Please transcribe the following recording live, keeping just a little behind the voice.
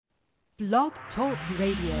Blog Talk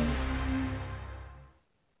Radio.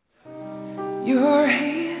 Your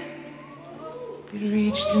hand, it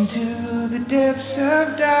reached into the depths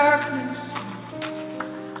of darkness.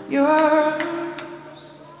 Your arms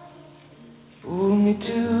pulled me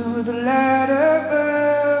to the light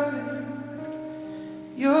above.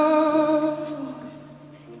 Your voice,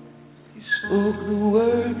 you spoke the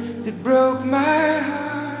word that broke my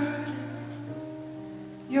heart.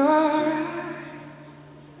 Your eyes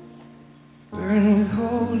burn with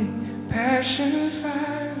holy passion,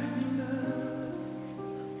 fire and love.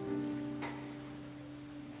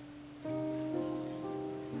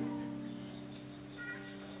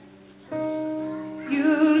 You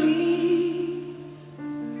lead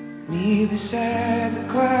me beside the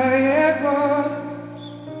quiet waters.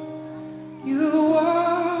 You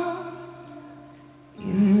walk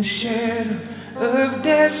in the shadow of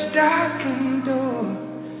death's darkened door.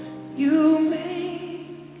 You make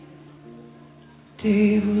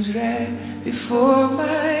tables right before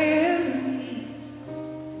my enemies.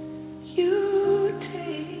 You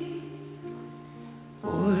take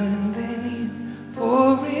oil and then you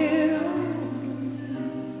pour it over me.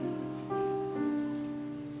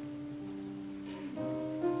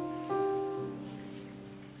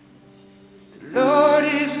 The Lord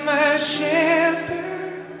is my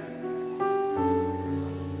shepherd,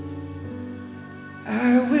 I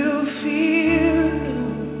will fear no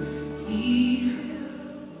evil.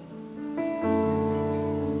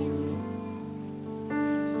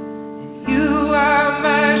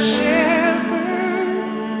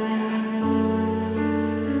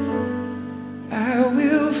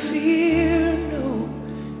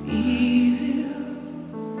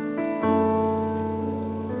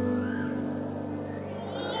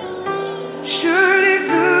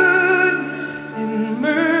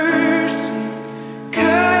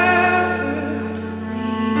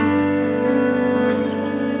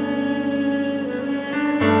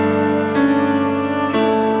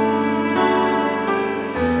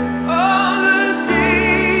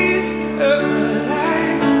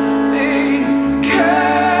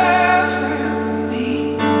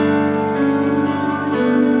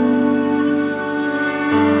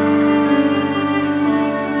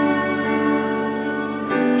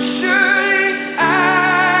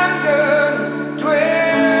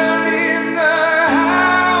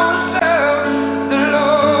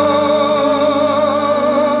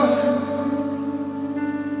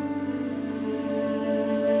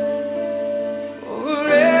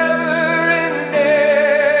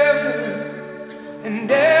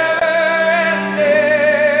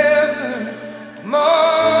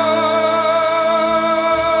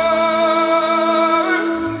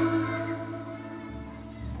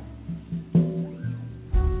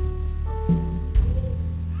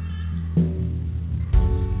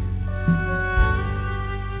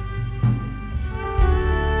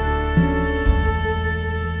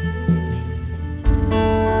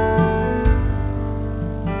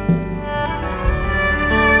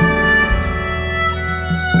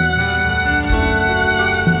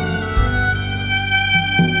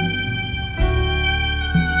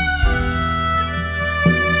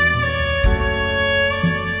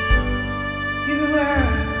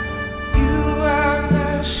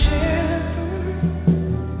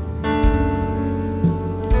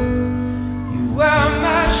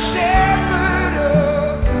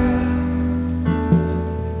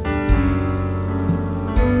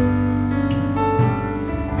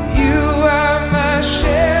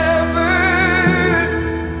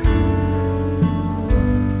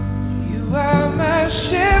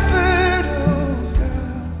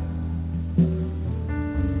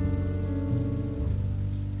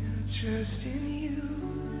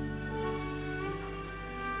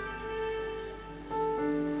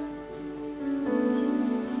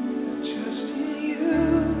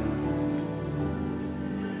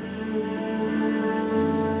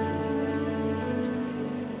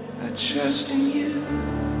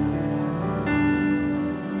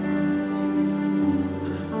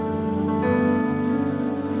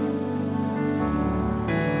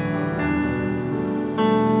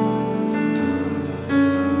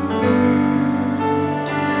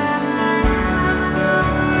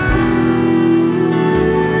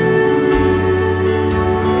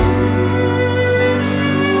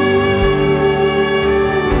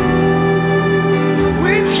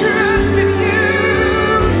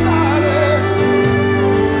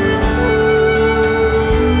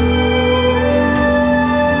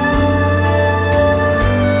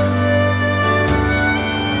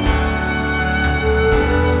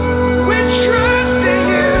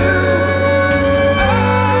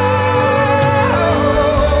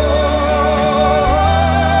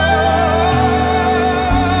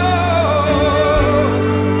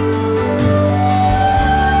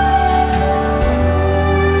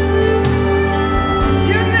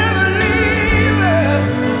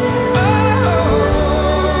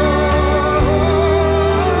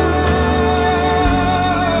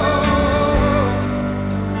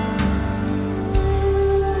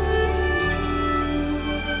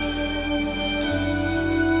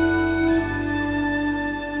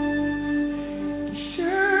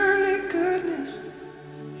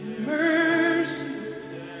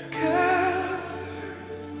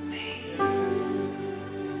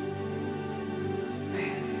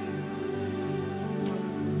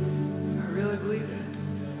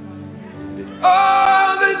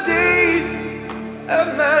 All the days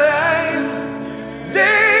of my life,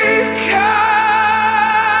 they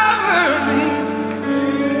cover me.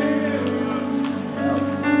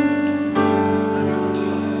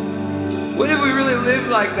 What if we really lived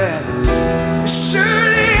like that?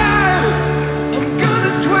 Surely I'm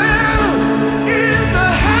gonna dwell in the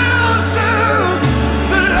house of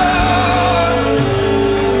the Lord.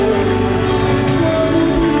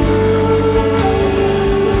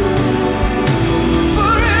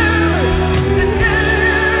 Forever and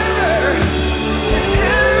ever and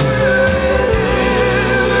ever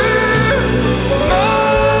more.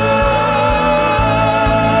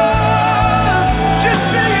 Just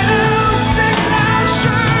sing it out, sing it out,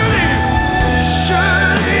 surely,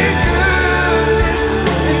 surely goodness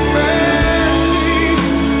and mercy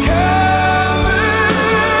cover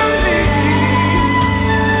me.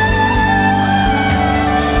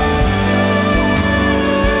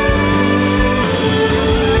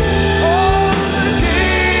 All the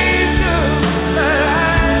days of my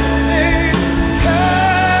life, they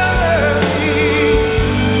cover me.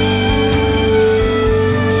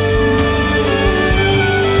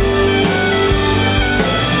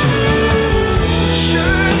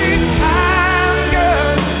 Surely I'm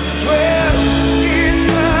gonna dwell in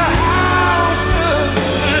the house of the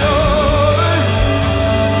Lord.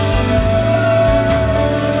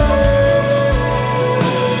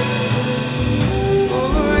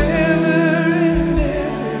 Forever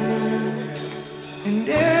and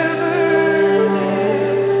ever more.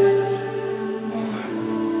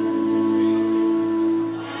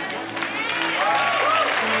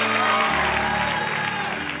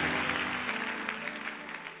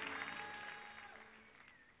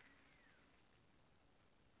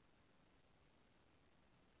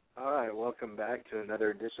 All right, welcome back to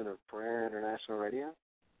another edition of Prayer International Radio.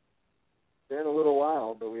 It's been a little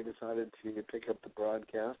while, but we decided to pick up the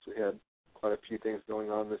broadcast. We had quite a few things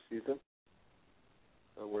going on this season.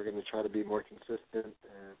 So we're going to try to be more consistent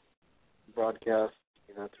and broadcast,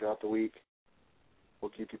 throughout the week.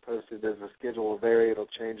 We'll keep you posted as the schedule will vary. It'll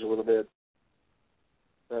change a little bit.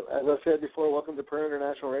 But as I said before, welcome to Prayer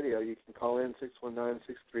International Radio. You can call in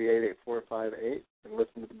 619-638-8458 and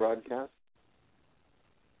listen to the broadcast.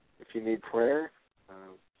 If you need prayer,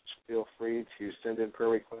 feel free to send in prayer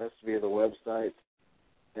requests via the website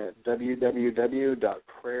at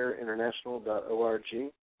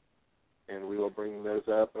www.prayerinternational.org, and we will bring those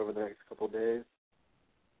up over the next couple of days.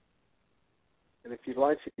 And if you'd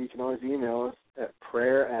like to, you can always email us at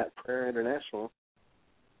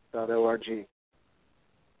prayer@prayerinternational.org.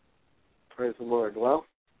 Praise the Lord. Well,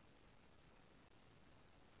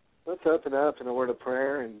 let's open up in a word of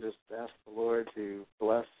prayer and just ask the Lord to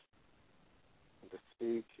bless, to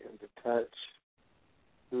speak, and to touch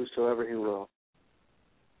whosoever He will.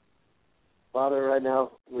 Father, right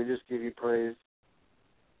now, we just give you praise.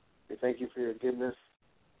 We thank you for your goodness.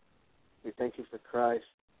 We thank you for Christ.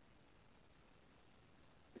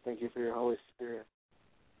 We thank you for your Holy Spirit.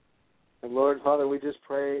 And Lord, Father, we just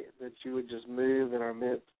pray that you would just move in our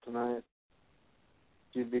midst tonight.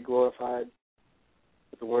 You'd be glorified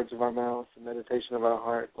with the words of our mouths and meditation of our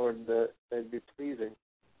heart, Lord, that they'd be pleasing,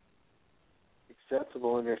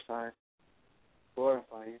 acceptable in your sight,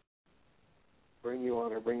 glorify you, bring you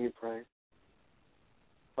honor, bring you praise.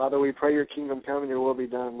 Father, we pray your kingdom come and your will be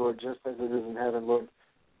done, Lord, just as it is in heaven, Lord.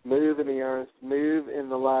 Move in the earth, move in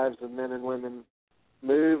the lives of men and women,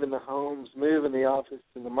 move in the homes, move in the office,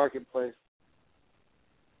 in the marketplace.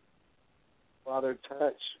 Father,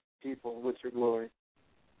 touch people with your glory.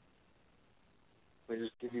 We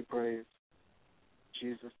just give you praise. In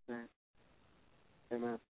Jesus' name.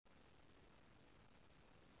 Amen.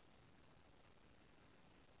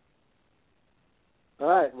 All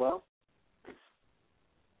right, well,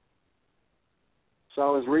 so I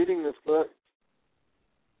was reading this book.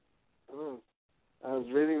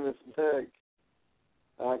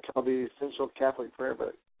 Called the Essential Catholic Prayer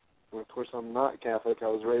Book. And of course, I'm not Catholic. I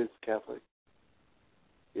was raised Catholic.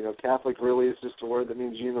 Catholic really is just a word that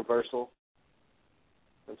means universal.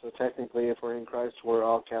 And so technically, if we're in Christ, we're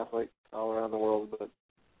all Catholic all around the world. But,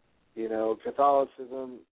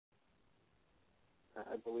 Catholicism,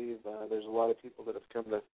 I believe there's a lot of people that have come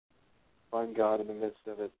to find God in the midst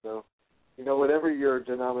of it. So, whatever your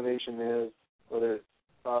denomination is, whether it's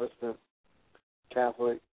Protestant,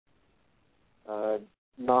 Catholic,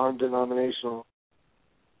 non-denominational,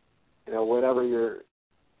 whatever your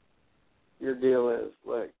deal is,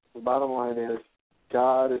 like, the bottom line is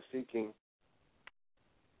God is seeking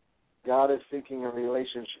a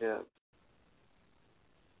relationship.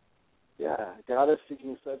 Yeah, God is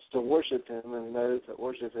seeking such to worship him, and those that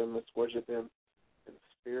worship him must worship him in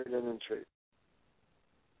spirit and in truth.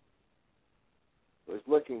 So he's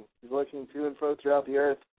looking to and fro throughout the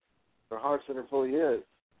earth for hearts that are fully his.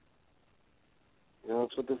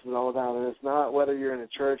 That's what this is all about. And it's not whether you're in a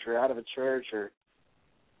church or out of a church or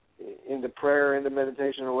into prayer, into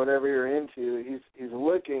meditation, or whatever you're into. He's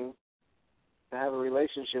looking to have a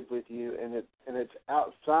relationship with you, and it's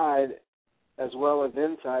outside as well as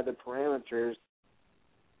inside the parameters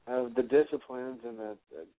of the disciplines and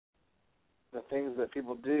the things that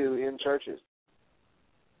people do in churches.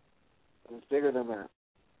 And it's bigger than that.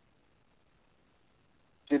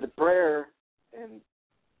 See, the prayer and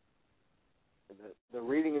the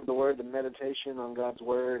reading of the Word, the meditation on God's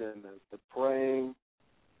Word, and the praying,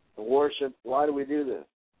 the worship, why do we do this?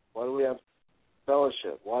 Why do we have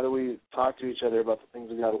fellowship? Why do we talk to each other about the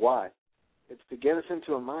things of God? Why? It's to get us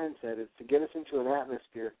into a mindset. It's to get us into an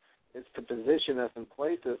atmosphere. It's to position us and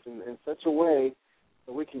place us in such a way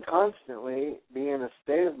that we can constantly be in a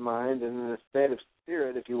state of mind and in a state of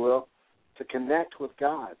spirit, if you will, to connect with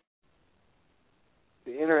God,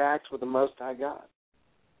 to interact with the Most High God.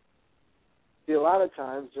 See, a lot of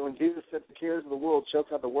times when Jesus said the cares of the world choke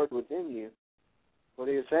out the word within you, what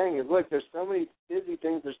he is saying is, look, there's so many busy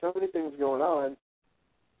things, there's so many things going on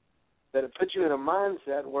that it puts you in a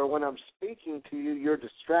mindset where when I'm speaking to you, you're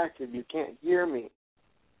distracted, you can't hear me.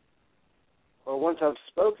 Or once I've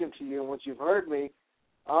spoken to you and once you've heard me,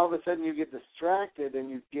 all of a sudden you get distracted and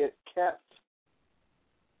you get kept.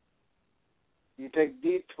 You take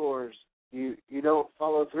detours. You don't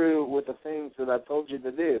follow through with the things that I told you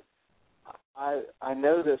to do. I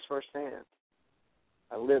know this firsthand.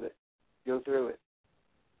 I live it. Go through it.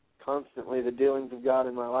 Constantly the dealings of God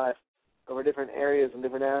in my life over different areas and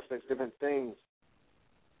different aspects, different things.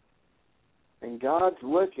 And God's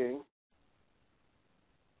looking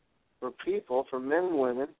for people, for men and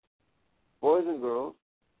women, boys and girls,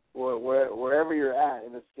 wherever you're at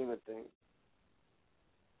in the scheme of things,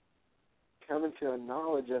 come into a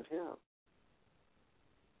knowledge of Him.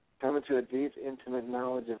 Come into a deep, intimate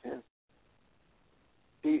knowledge of Him.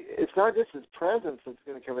 See, it's not just His presence that's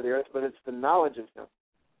going to cover the earth, but it's the knowledge of Him.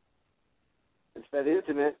 It's that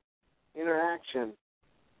intimate interaction.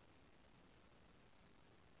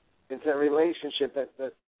 It's that relationship,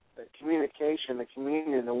 that communication, the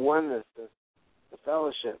communion, the oneness, the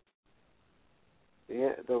fellowship,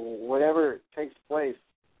 the whatever takes place.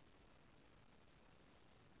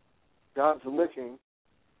 God's looking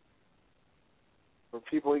for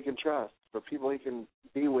people He can trust, for people He can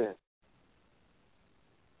be with,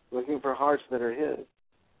 looking for hearts that are His.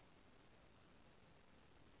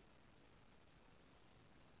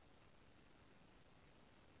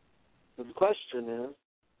 So the question is,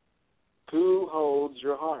 who holds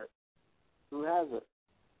your heart? Who has it?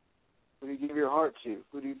 Who do you give your heart to?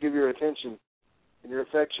 Who do you give your attention and your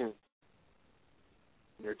affection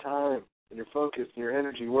and your time and your focus and your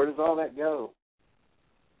energy? Where does all that go?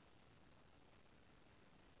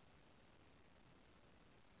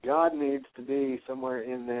 God needs to be somewhere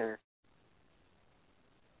in there.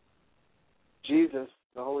 Jesus,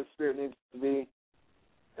 the Holy Spirit, needs to be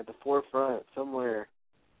at the forefront somewhere,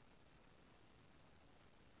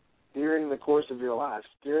 steering the course of your life,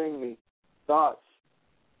 steering the thoughts,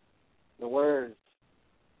 the words,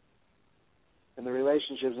 and the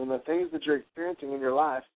relationships and the things that you're experiencing in your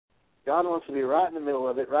life. God wants to be right in the middle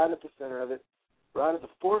of it, right at the center of it, right at the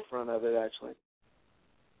forefront of it, actually.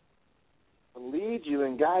 To lead you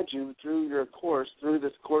and guide you through your course, through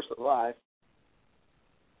this course of life.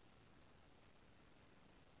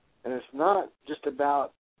 And it's not just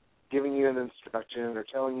about giving you an instruction or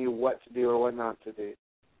telling you what to do or what not to do.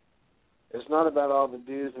 It's not about all the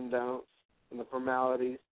do's and don'ts and the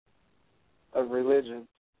formalities of religion.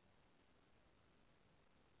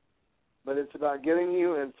 But it's about getting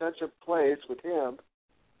you in such a place with Him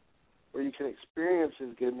where you can experience His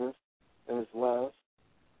goodness and His love,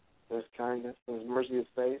 and His kindness, and His mercy, His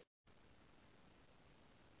faith.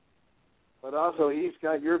 But also, He's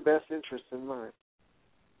got your best interest in mind.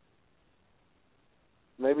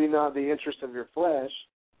 Maybe not the interest of your flesh,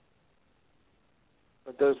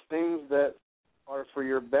 but those things that are for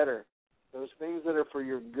your better, those things that are for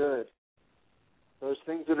your good, those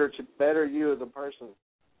things that are to better you as a person.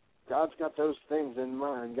 God's got those things in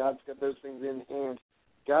mind. God's got those things in hand.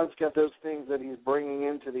 God's got those things that He's bringing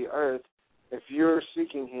into the earth. If you're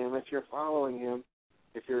seeking Him, if you're following Him,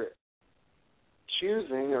 if you're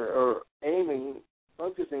choosing or aiming,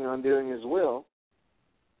 focusing on doing His will,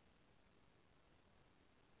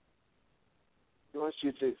 He wants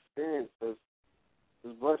you to experience those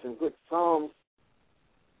blessings. Look, Psalms,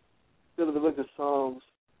 go to the book of Psalms.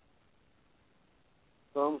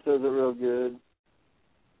 Psalms says it real good.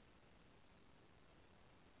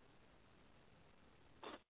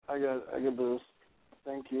 I got this.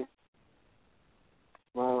 Thank you.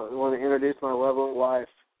 I want to introduce my lovely wife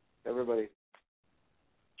to everybody.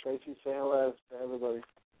 Tracy, say hello to everybody.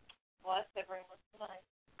 Bless everyone tonight.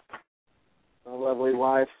 My lovely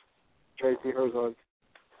wife, Tracy Herzog.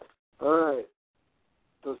 All right.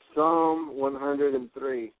 So Psalm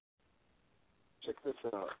 103. Check this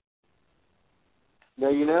out. Now,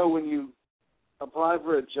 you know when you apply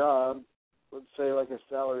for a job, let's say like a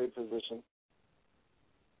salary position,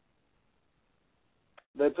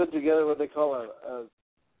 they put together what they call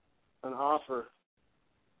an offer.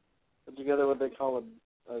 Put together what they call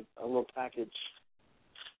a little package.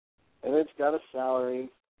 And it's got a salary,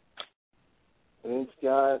 and it's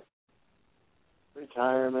got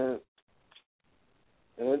retirement,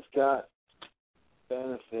 and it's got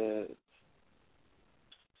benefits.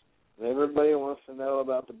 And everybody wants to know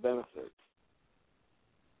about the benefits.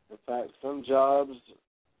 In fact, some jobs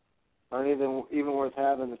aren't even worth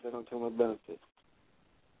having if they don't come with benefits.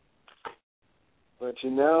 But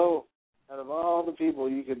you know, out of all the people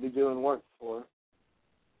you could be doing work for,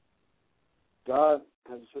 God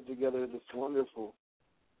has put together this wonderful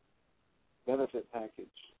benefit package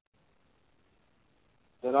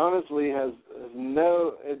that honestly has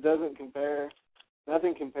it doesn't compare,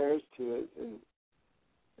 nothing compares to it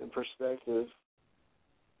in perspective.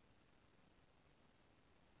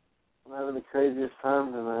 I'm having the craziest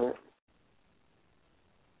time tonight.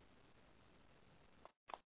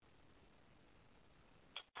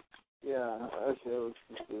 Yeah, okay, let's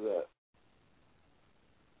just do that.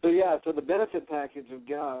 So the benefit package of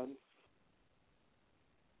God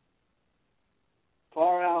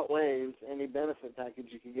far outweighs any benefit package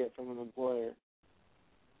you could get from an employer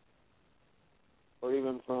or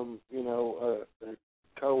even from, a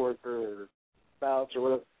coworker or spouse or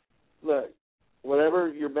whatever. Look, whatever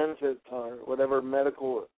your benefits are, whatever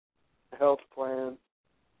medical health plan,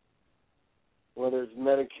 whether it's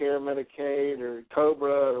Medicare, Medicaid, or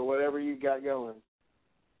COBRA, or whatever you got going,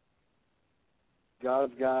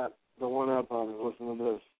 God's got the one up on it. Listen to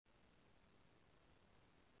this.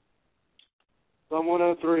 Psalm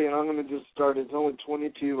 103, and I'm going to just start. It's only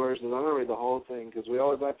 22 verses. I'm going to read the whole thing because we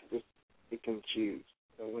always like to just pick and choose,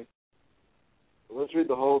 don't we? So let's read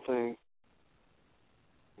the whole thing,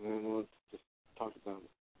 and then let's just talk about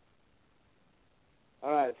it.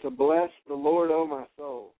 All right, so bless the Lord, O my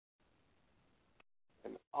soul,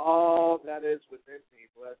 and all that is within me,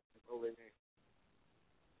 bless His holy name.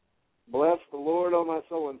 Bless the Lord, O my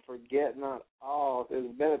soul, and forget not all His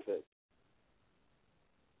benefits,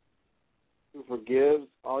 who forgives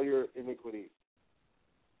all your iniquities,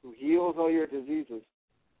 who heals all your diseases,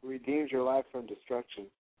 who redeems your life from destruction,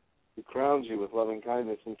 who crowns you with loving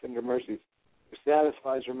kindness and tender mercies, who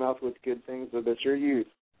satisfies your mouth with good things so that your youth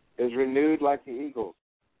is renewed like the eagles.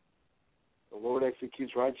 The Lord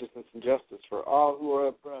executes righteousness and justice for all who are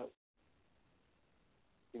oppressed.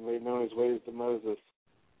 He made known His ways to Moses,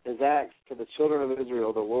 His acts to the children of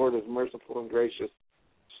Israel. The Lord is merciful and gracious,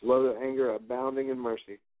 slow to anger, abounding in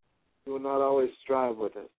mercy. He will not always strive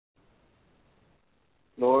with us,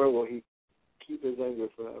 nor will He keep His anger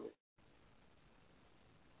forever.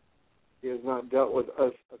 He has not dealt with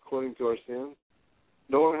us according to our sins,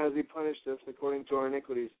 nor has He punished us according to our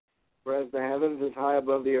iniquities. For as the heavens is high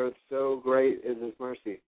above the earth, so great is His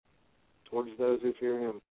mercy towards those who fear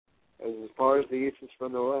Him. As far as the east is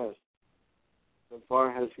from the west, so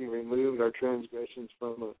far has He removed our transgressions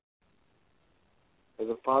from us. As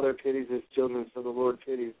a father pities his children, so the Lord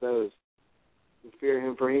pities those who fear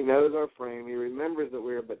Him. For He knows our frame. He remembers that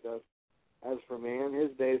we are but dust. As for man, his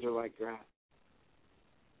days are like grass.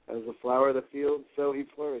 As the flower of the field, so he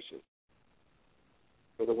flourishes.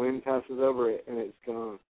 For the wind passes over it, and it's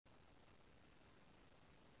gone,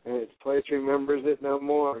 and its place remembers it no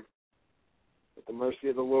more. But the mercy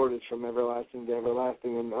of the Lord is from everlasting to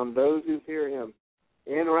everlasting, and on those who fear Him,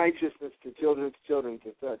 in righteousness to children's children,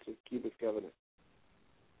 to such as keep His covenant,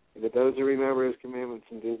 and to those who remember His commandments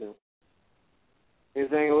and do them. He's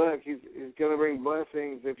saying, look, He's going to bring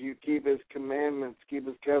blessings if you keep His commandments, keep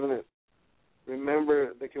His covenant.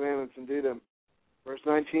 Remember the commandments and do them. Verse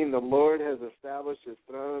 19, the Lord has established His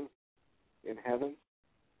throne in heaven,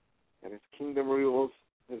 and His kingdom rules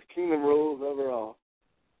over all.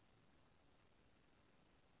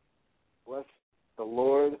 Bless the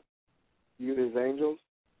Lord, you His angels,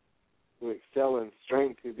 who excel in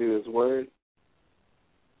strength, who do His word,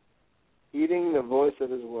 heeding the voice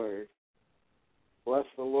of His word. Bless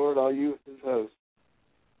the Lord, all you His hosts,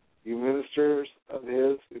 you ministers of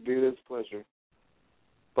His who do His pleasure.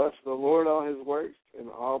 Bless the Lord, all His works in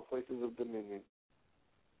all places of dominion.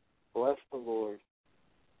 Bless the Lord,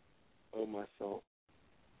 O my soul.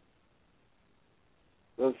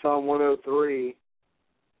 So Psalm 103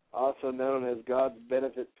 also known as God's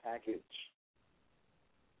benefit package.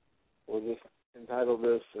 We'll just entitle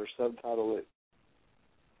this or subtitle it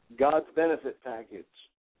God's benefit package.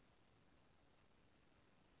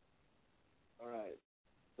 All right.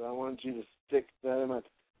 So I want you to stick that in mind.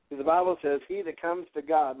 The Bible says, he that comes to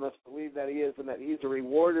God must believe that he is and that he's a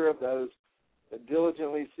rewarder of those that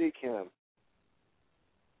diligently seek him.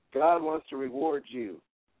 God wants to reward you.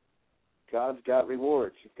 God's got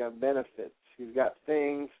rewards. He's got benefits. He's got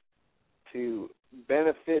things to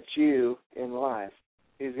benefit you in life.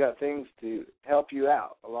 He's got things to help you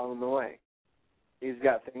out along the way. He's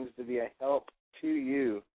got things to be a help to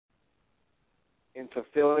you in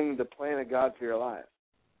fulfilling the plan of God for your life.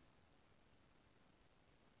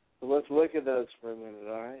 So let's look at those for a minute,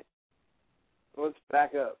 all right? So let's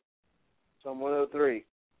back up. Psalm 103.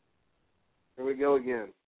 Here we go again.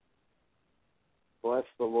 Bless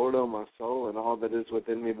the Lord, O my soul, and all that is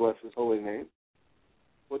within me, bless his holy name.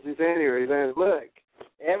 What's he saying here? He's saying, look,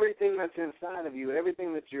 everything that's inside of you,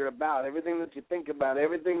 everything that you're about, everything that you think about,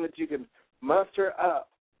 everything that you can muster up,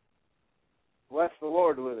 bless the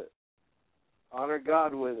Lord with it. Honor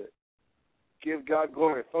God with it. Give God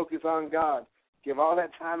glory. Focus on God. Give all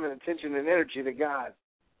that time and attention and energy to God.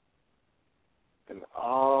 And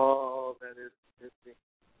all that is within.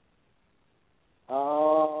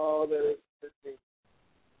 All that is within.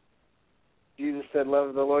 Jesus said,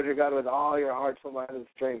 love the Lord your God with all your heart, soul, mind, and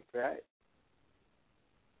strength, right?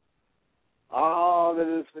 All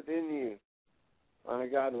that is within you, honor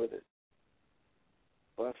God with it.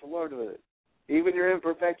 Bless the Lord with it. Even your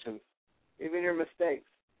imperfections, even your mistakes,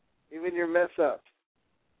 even your mess-ups.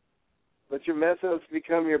 Let your mess-ups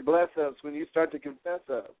become your bless-ups when you start to confess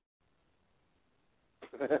up.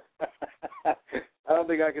 I don't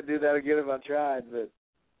think I could do that again if I tried, but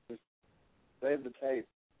just save the tape.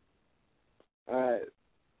 All right.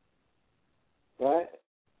 Right?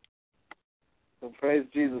 So praise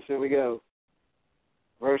Jesus. Here we go.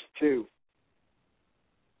 Verse 2.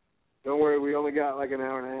 Don't worry, we only got like an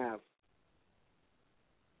hour and a half.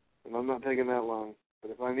 And I'm not taking that long.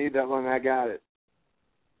 But if I need that long, I got it.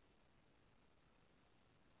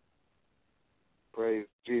 Praise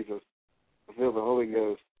Jesus. I feel the Holy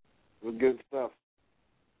Ghost. It was good stuff.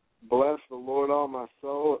 Bless the Lord, all my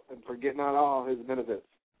soul, and forget not all his benefits.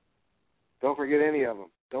 Don't forget any of them.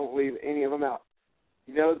 Don't leave any of them out.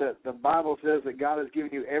 You know that the Bible says that God has given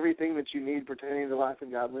you everything that you need pertaining to life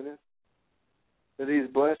and godliness? That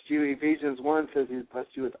he's blessed you. Ephesians 1 says he's blessed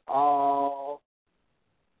you with all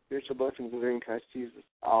spiritual blessings that are in Christ Jesus.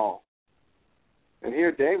 All. And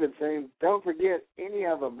here David's saying, don't forget any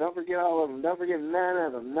of them. Don't forget all of them. Don't forget none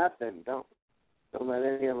of them. Nothing. Don't let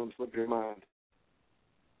any of them slip your mind.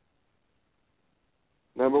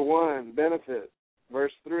 Number 1, benefit.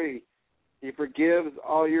 Verse 3, he forgives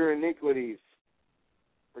all your iniquities.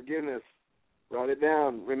 Forgiveness. Write it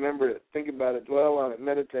down. Remember it. Think about it. Dwell on it.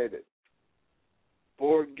 Meditate it.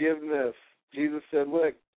 Forgiveness. Jesus said,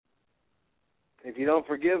 look, if you don't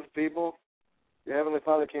forgive people, your Heavenly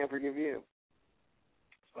Father can't forgive you.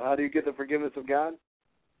 So how do you get the forgiveness of God?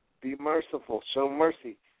 Be merciful. Show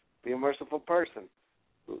mercy. Be a merciful person.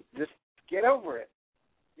 Just get over it.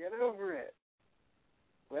 Get over it.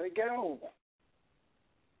 Let it go.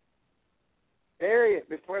 Bury it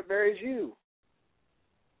before it buries you.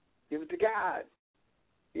 Give it to God.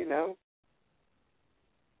 You know.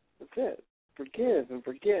 That's it. Forgive and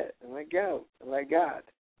forget and let go and let God.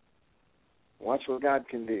 Watch what God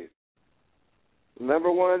can do.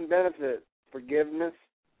 Number 1 benefit, forgiveness.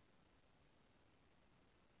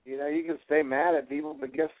 You know, you can stay mad at people,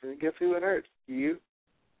 but guess who it hurts? You.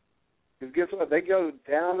 Because guess what? They go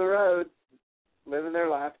down the road, living their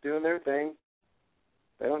life, doing their thing.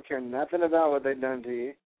 They don't care nothing about what they've done to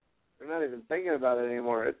you. They're not even thinking about it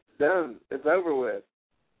anymore. It's done. It's over with.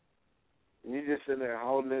 And you just sitting there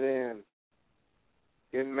holding it in,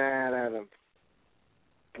 getting mad at them,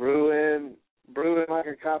 brewing like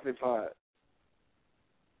a coffee pot.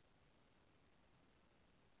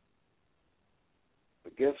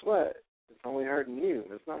 But guess what? It's only hurting you.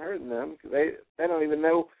 It's not hurting them because they don't even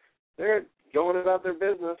know. They're going about their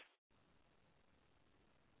business.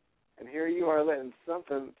 And here you are letting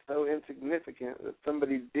something so insignificant that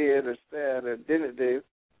somebody did or said or didn't do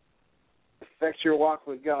affect your walk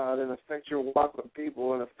with God and affect your walk with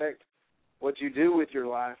people and affect what you do with your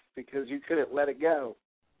life because you couldn't let it go.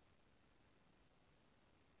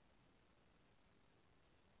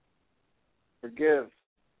 Forgive.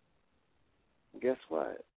 Guess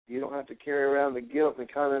what? You don't have to carry around the guilt and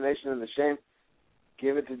the condemnation and the shame.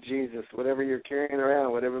 Give it to Jesus. Whatever you're carrying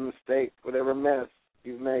around, whatever mistake, whatever mess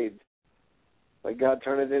you've made, let God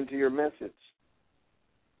turn it into your message.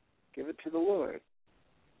 Give it to the Lord.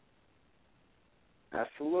 Ask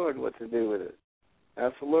the Lord what to do with it.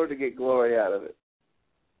 Ask the Lord to get glory out of it.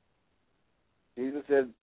 Jesus said,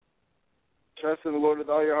 trust in the Lord with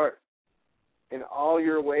all your heart. In all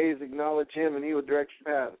your ways acknowledge Him, and He will direct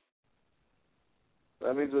your path.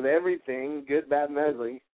 That means with everything, good, bad, and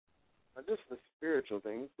ugly, not just the spiritual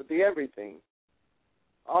things, but the everything,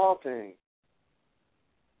 all things.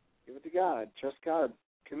 Give it to God. Trust God.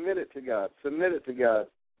 Commit it to God. Submit it to God.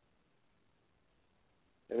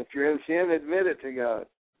 And if you're in sin, admit it to God.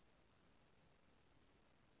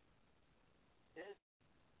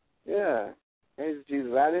 Yeah. Praise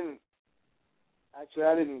Jesus. I didn't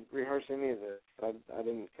rehearse any of this. I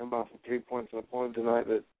didn't come off with 3 points in a poem tonight,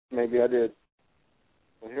 but maybe I did.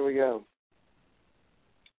 Well, here we go.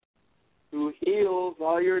 Who heals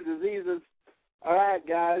all your diseases. All right,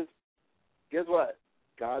 guys. Guess what?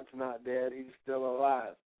 God's not dead. He's still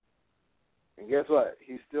alive. And guess what?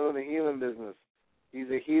 He's still in the healing business. He's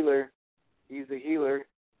a healer. He's a healer.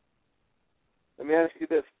 Let me ask you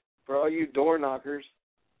this. For all you door knockers,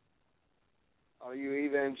 all you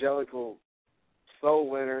evangelical soul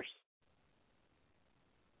winners,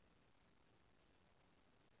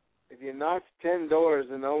 if you knocked 10 doors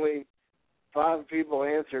and only 5 people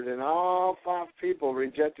answered and all 5 people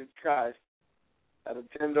rejected Christ out of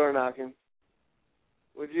 10 door knocking,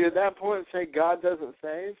 would you at that point say God doesn't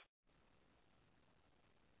save?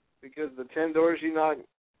 Because the 10 doors you knocked,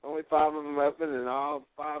 only 5 of them opened, and all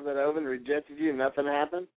 5 that opened rejected you, and nothing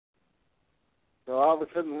happened? So all of a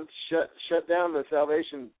sudden, let's shut down the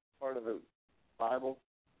salvation part of the Bible,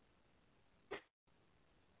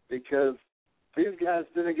 because these guys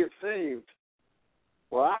didn't get saved.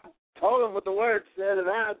 Well, I told them what the Word said, and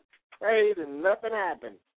I prayed, and nothing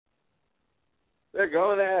happened. They're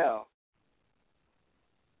going to hell.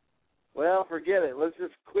 Well, forget it. Let's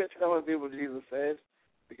just quit telling people Jesus saves,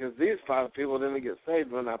 because these 5 people didn't get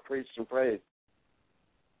saved when I preached and prayed.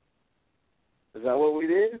 Is that what we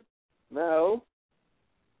did? No.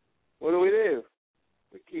 What do?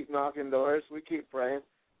 We keep knocking doors. We keep praying.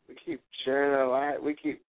 We keep sharing our light. We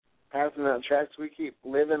keep passing out tracts. We keep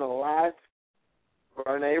living a life for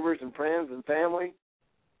our neighbors and friends and family,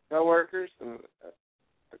 co-workers and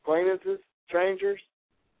acquaintances, strangers,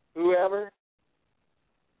 whoever.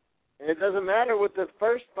 And it doesn't matter what the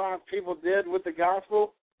first 5 people did with the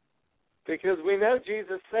gospel, because we know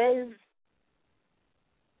Jesus saves.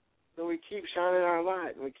 So we keep shining our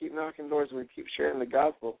light, and we keep knocking doors, and we keep sharing the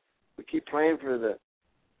gospel. We keep praying for the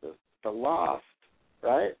lost,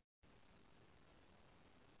 right?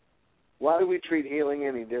 Why do we treat healing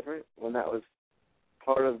any different when that was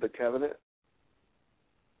part of the covenant?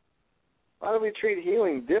 Why do we treat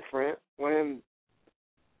healing different when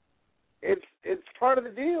it's part of the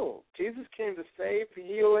deal? Jesus came to save,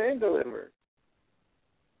 heal, and deliver.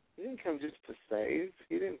 He didn't come just to save.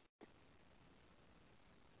 He didn't.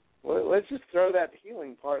 Well, let's just throw that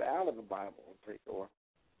healing part out of the Bible. Or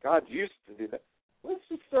God used to do that. Let's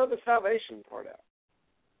just throw the salvation part out.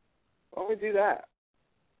 Why don't we do that?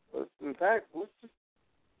 In fact, let's just.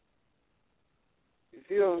 You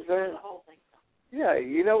see what I'm saying? The whole thing. Yeah,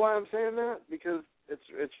 you know why I'm saying that? Because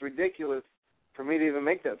it's ridiculous for me to even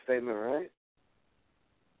make that statement, right?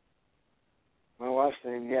 My wife's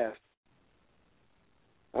saying yes.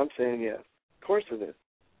 I'm saying yes. Of course it is.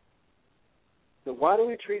 So why do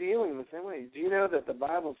we treat healing the same way? Do you know that the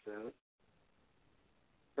Bible says,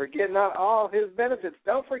 forget not all His benefits.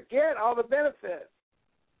 Don't forget all the benefits.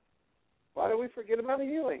 Why do we forget about the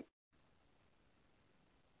healing?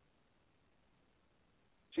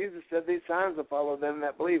 Jesus said these signs will follow them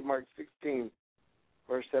that believe. Mark 16,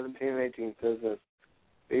 verse 17 and 18 says this.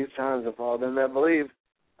 These signs will follow them that believe.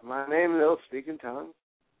 In my name they'll speak in tongues,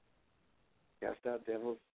 cast out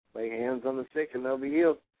devils, lay hands on the sick, and they'll be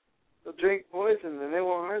healed. They'll drink poison, and they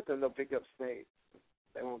won't hurt them. They'll pick up snakes.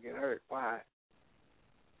 They won't get hurt. Why?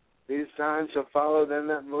 These signs shall follow them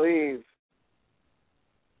that believe.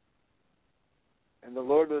 And the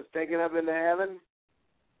Lord was taken up into heaven,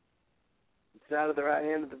 sat at the right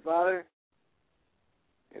hand of the Father,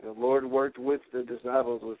 and the Lord worked with the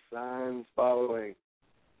disciples with signs following.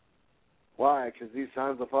 Why? Because these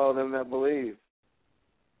signs will follow them that believe.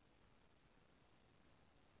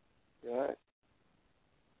 All right?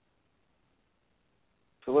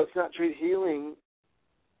 So let's not treat healing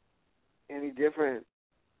any different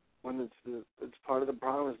when it's part of the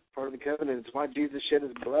promise, part of the covenant. It's why Jesus shed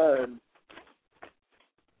His blood.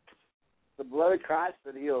 The blood of Christ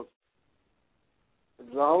that heals. It's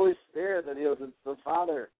the Holy Spirit that heals. It's the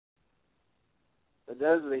Father that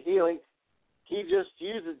does the healing. He just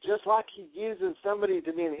uses, just like He uses somebody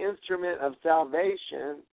to be an instrument of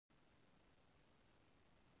salvation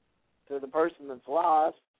to the person that's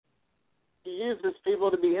lost, He uses people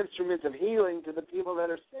to be instruments of healing to the people that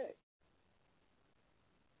are sick.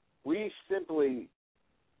 We simply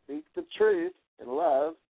speak the truth in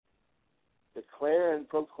love, declare and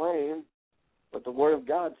proclaim what the Word of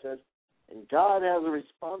God says, and God has a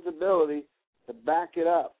responsibility to back it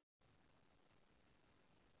up.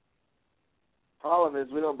 Problem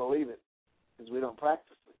is we don't believe it because we don't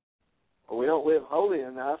practice it. Or we don't live holy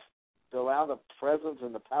enough to allow the presence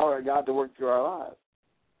and the power of God to work through our lives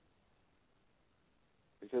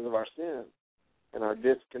because of our sin and our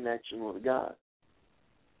disconnection with God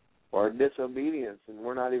or our disobedience, and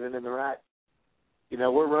we're not even in the right. You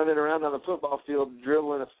know, we're running around on the football field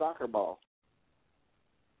dribbling a soccer ball.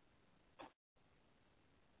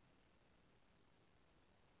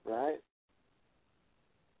 Right?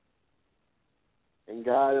 And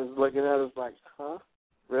God is looking at us like, huh?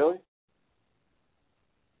 Really?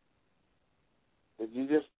 Did you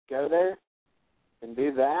just go there and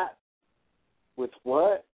do that? With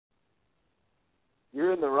what?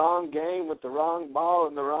 You're in the wrong game with the wrong ball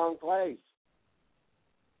in the wrong place.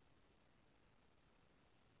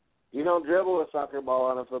 You don't dribble a soccer ball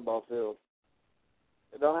on a football field.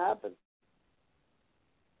 It don't happen.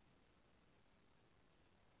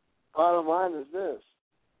 Bottom line is this.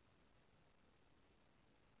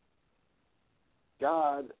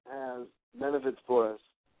 God has benefits for us.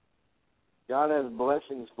 God has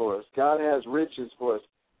blessings for us. God has riches for us.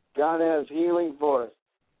 God has healing for us.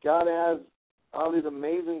 God has all these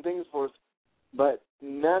amazing things for us. But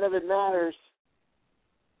none of it matters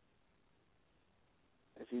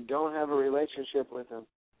if you don't have a relationship with Him.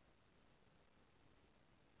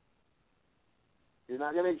 You're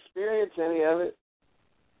not going to experience any of it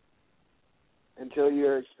until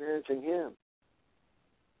you're experiencing Him.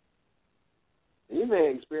 You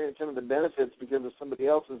may experience some of the benefits because of somebody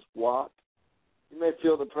else's walk. You may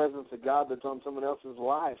feel the presence of God that's on someone else's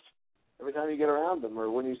life every time you get around them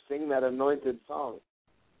or when you sing that anointed song.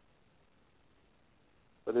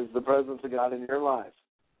 But it's the presence of God in your life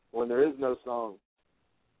when there is no song,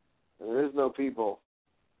 and there is no people,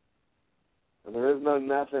 and there is no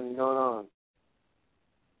nothing going on.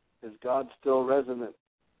 Is God still resonant?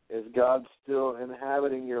 Is God still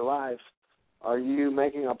inhabiting your life? Are you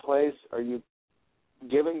making a place? Are you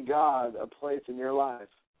giving God a place in your life?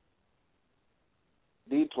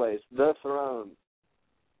 The place, the throne,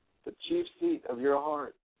 the chief seat of your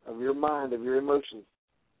heart, of your mind, of your emotions,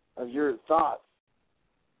 of your thoughts.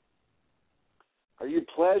 Are you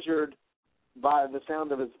pleasured by the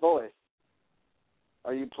sound of His voice?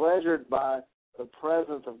 Are you pleasured by the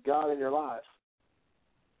presence of God in your life?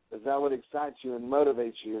 Is that what excites you and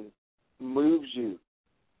motivates you and moves you?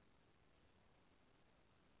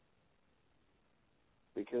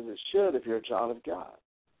 Because it should if you're a child of God.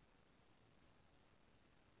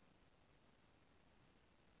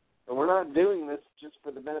 And we're not doing this just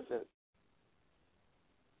for the benefit.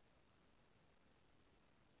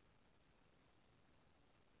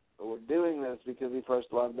 But we're doing this because He first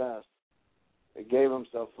loved us. He gave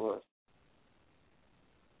Himself for us.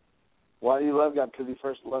 Why do you love God? Because He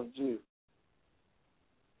first loved you.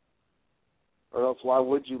 Or else why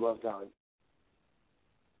would you love God?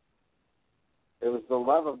 It was the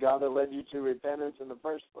love of God that led you to repentance in the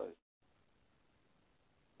first place.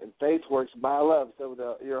 And faith works by love.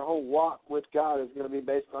 So your whole walk with God is going to be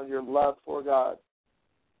based on your love for God.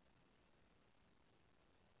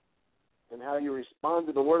 And how you respond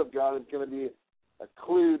to the Word of God is going to be a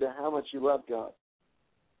clue to how much you love God.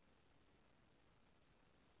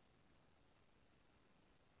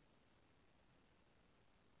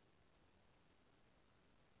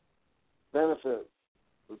 Benefits.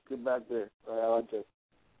 Let's get back there. I like to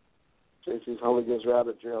chase these Holy Ghost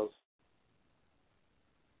rabbit trails.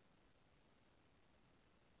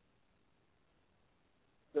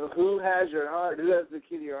 So who has your heart? Who has the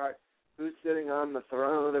key to your heart? Who's sitting on the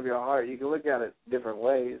throne of your heart? You can look at it different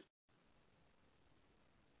ways.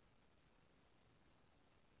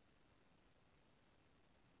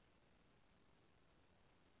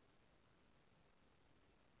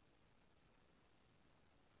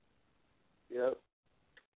 Yep.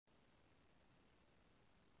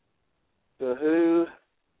 So who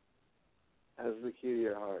has the key to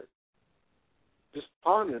your heart? Just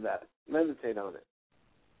ponder that. Meditate on it.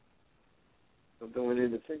 Something we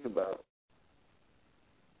need to think about.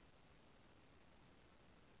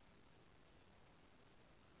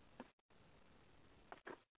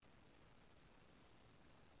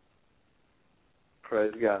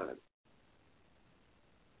 Praise God.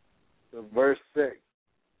 So verse 6.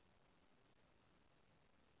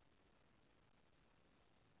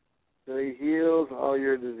 So He heals all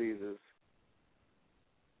your diseases.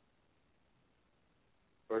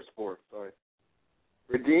 verse 4, sorry.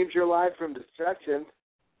 Redeemed your life from destruction.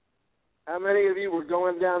 How many of you were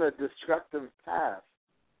going down a destructive path?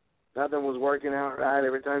 Nothing was working out right.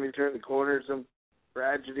 Every time you turned the corner, some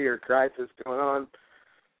tragedy or crisis going on.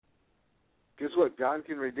 Guess what? God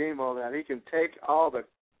can redeem all that. He can take all the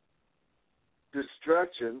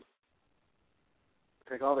destruction,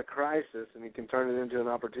 take all the crisis, and He can turn it into an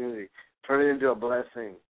opportunity, turn it into a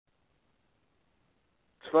blessing.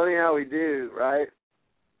 It's funny how we do, right?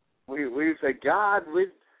 We say, God, we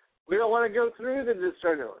don't want to go through the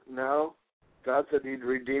destruction. No, God said He'd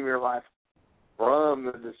redeem your life from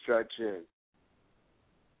the destruction,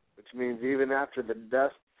 which means even after the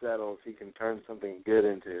dust settles, He can turn something good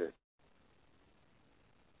into it.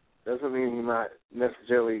 Doesn't mean He might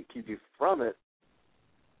necessarily keep you from it.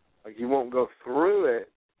 Like you won't go through it,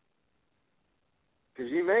 because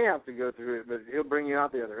you may have to go through it, but He'll bring you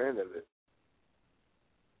out the other end of it.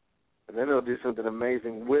 And then He'll do something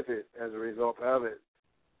amazing with it as a result of it.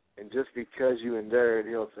 And just because you endured,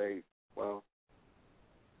 He'll say, well,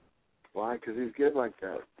 why? Because He's good like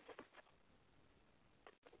that.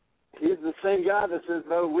 He's the same God that says,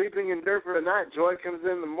 though weeping endure for a night, joy comes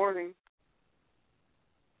in the morning.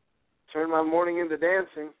 Turn my morning into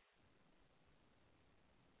dancing.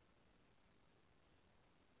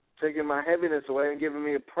 Taking my heaviness away and giving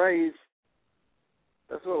me a praise.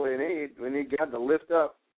 That's what we need. We need God to lift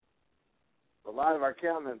up the light of our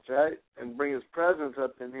countenance, right? And bring His presence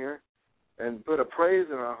up in here and put a praise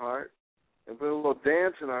in our heart and put a little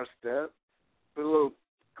dance in our step, put a little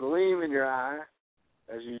gleam in your eye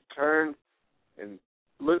as you turn and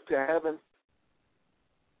look to heaven.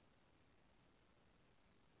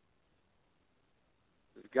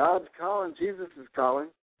 God's calling. Jesus is calling.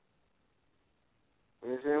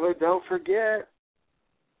 And He's saying, look, don't forget.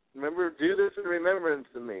 Remember, do this in remembrance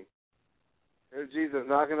of me. There's Jesus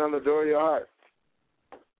knocking on the door of your heart.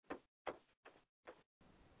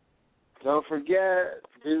 Don't forget.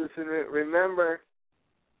 Do this and remember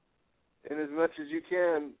in as much as you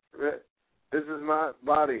can. This is my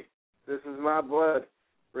body. This is my blood.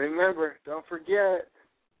 Remember. Don't forget.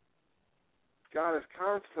 God is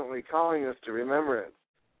constantly calling us to remembrance.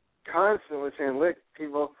 Constantly saying, look,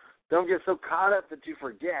 people, don't get so caught up that you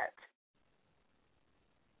forget.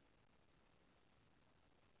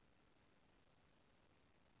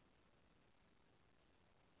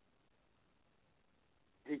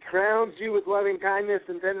 He crowns you with loving kindness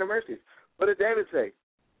and tender mercies. What did David say?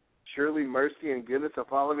 Surely mercy and goodness will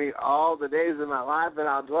follow me all the days of my life, and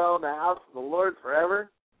I'll dwell in the house of the Lord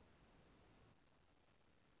forever.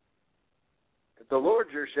 If the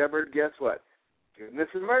Lord's your shepherd, guess what? Goodness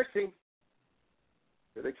and mercy.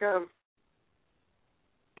 Here they come.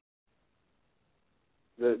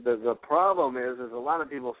 The problem is a lot of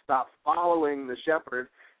people stop following the shepherd,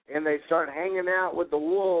 and they start hanging out with the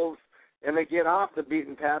wolves, and they get off the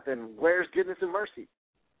beaten path, and where's goodness and mercy?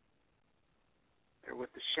 They're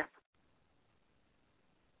with the shepherd.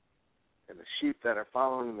 And the sheep that are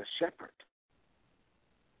following the shepherd.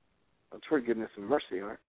 That's where goodness and mercy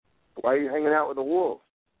are. Why are you hanging out with the wolves?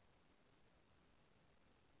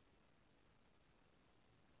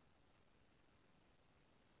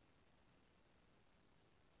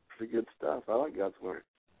 Pretty good stuff. I like God's word.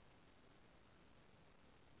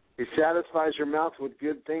 He satisfies your mouth with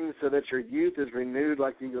good things so that your youth is renewed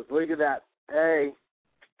like the eagles. Look at that. Hey,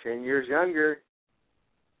 10 years younger.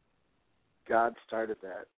 God started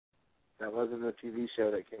that. That wasn't a TV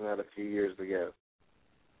show that came out a few years ago.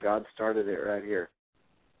 God started it right here.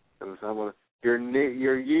 And someone,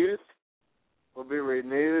 your youth will be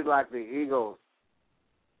renewed like the eagles.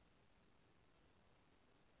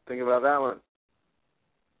 Think about that one.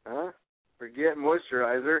 Huh? Forget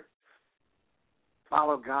moisturizer.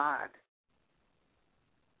 Follow God.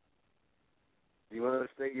 You want to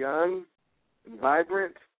stay young and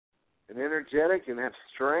vibrant and energetic and have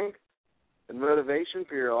strength and motivation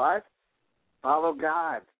for your life? Follow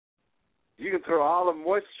God. You can throw all the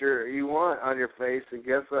moisture you want on your face, and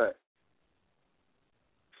guess what?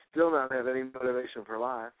 Still not have any motivation for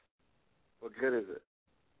life. What good is it?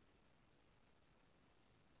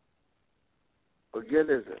 What good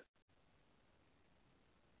is it?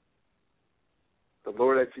 The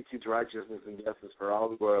Lord executes righteousness and justice for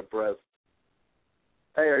all who are oppressed.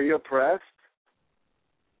 Hey, are you oppressed?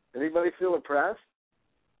 Anybody feel oppressed?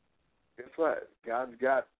 Guess what? God's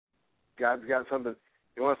got something.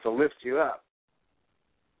 He wants to lift you up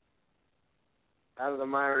out of the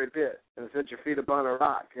miry pit and set your feet upon a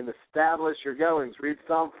rock and establish your goings. Read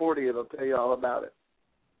Psalm 40. It'll tell you all about it.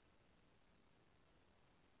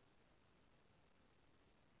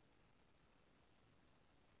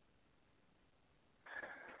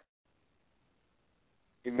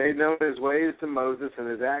 He made known his ways to Moses and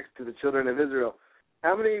his acts to the children of Israel.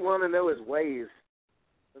 How many want to know his ways?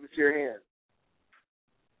 Let me see your hand.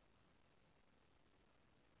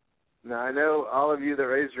 Now, I know all of you that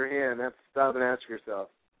raised your hand have to stop and ask yourself,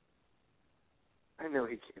 I know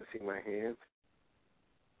he can't see my hands.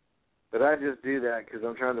 But I just do that because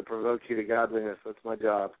I'm trying to provoke you to godliness. That's my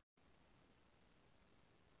job.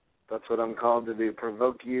 That's what I'm called to do,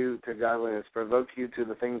 provoke you to godliness, provoke you to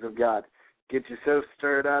the things of God, get you so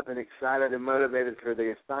stirred up and excited and motivated for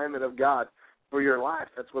the assignment of God for your life.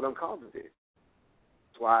 That's what I'm called to do.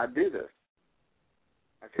 That's why I do this.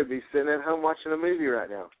 I could be sitting at home watching a movie right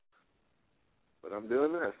now, but I'm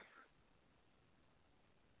doing this.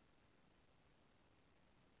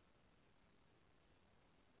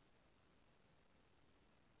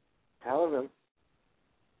 Telling them.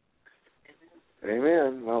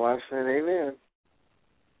 Amen. My wife's saying amen.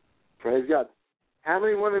 Praise God. How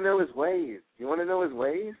many want to know his ways? You want to know his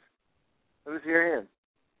ways? Let me see your hand.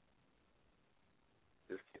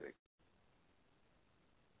 Just kidding.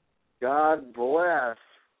 God bless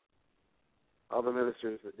all the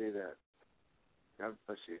ministers that do that. God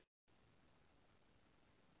bless you.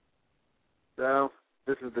 So,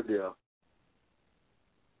 this is the deal.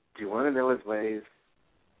 Do you want to know his ways?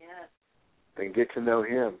 Yes. Then get to know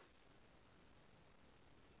him.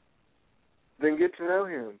 Then get to know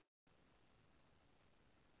him.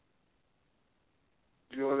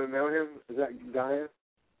 Do you want to know him? Is that Diane?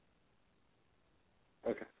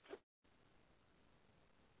 Okay.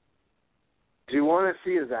 Do you want to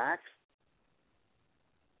see his acts?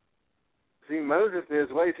 See, Moses knew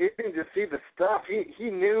his ways. He didn't just see the stuff. He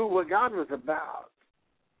knew what God was about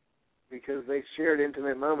because they shared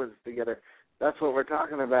intimate moments together. That's what we're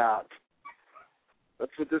talking about.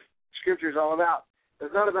 That's what this scripture is all about.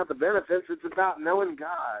 It's not about the benefits. It's about knowing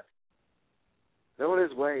God, knowing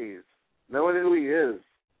his ways, knowing who he is.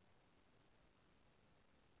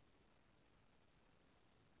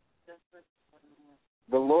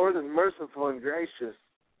 The Lord is merciful and gracious,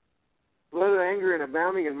 slow to anger and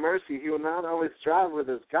abounding in mercy. He will not always strive with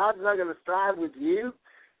us. God's not going to strive with you.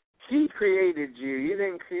 He created you. You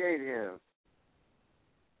didn't create him.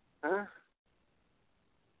 Huh?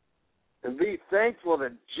 And be thankful to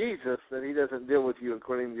Jesus that he doesn't deal with you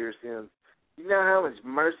according to your sins. You know how much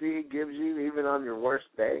mercy he gives you even on your worst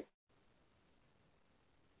day?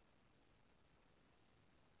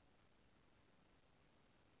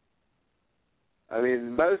 I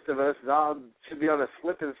mean, most of us all should be on a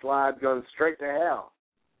slip and slide going straight to hell.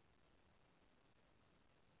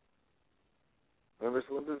 Remember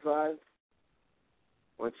slip and slides?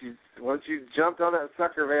 Once you jumped on that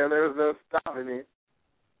sucker, man, there was no stopping it.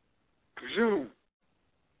 Zoom.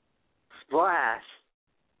 Splash.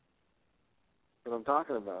 That's what I'm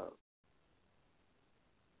talking about.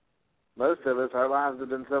 Most of us, our lives have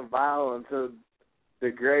been so vile and so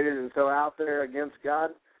degraded and so out there against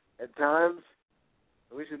God at times.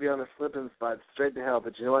 We should be on a slip and slide straight to hell.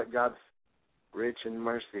 But you know what? God's rich in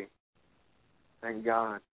mercy. Thank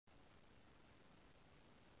God.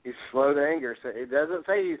 He's slow to anger. So it doesn't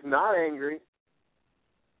say he's not angry. It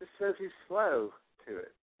just says he's slow to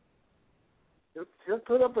it. He'll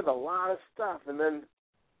put up with a lot of stuff, and then,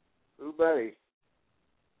 ooh, buddy,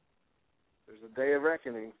 there's a day of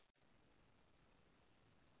reckoning.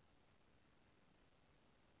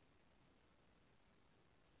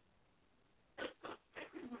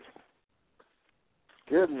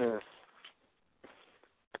 Goodness.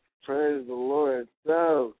 Praise the Lord.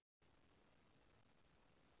 So,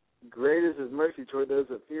 great is his mercy toward those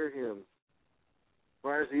that fear him. As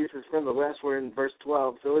far as the east is from the west, we're in verse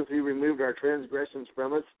 12. So as he removed our transgressions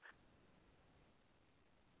from us,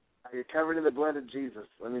 are you covered in the blood of Jesus?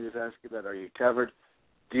 Let me just ask you that. Are you covered?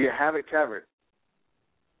 Do you have it covered?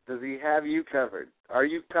 Does he have you covered? Are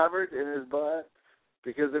you covered in his blood?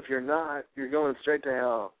 Because if you're not, you're going straight to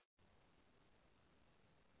hell.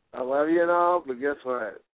 I love you and all, but guess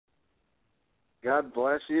what? God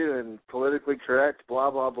bless you and politically correct, blah,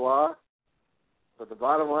 blah, blah. But the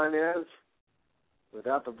bottom line is,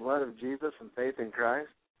 without the blood of Jesus and faith in Christ,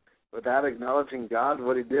 without acknowledging God,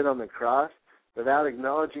 what he did on the cross, without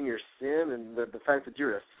acknowledging your sin and the fact that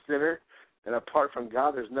you're a sinner, and apart from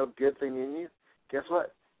God, there's no good thing in you, guess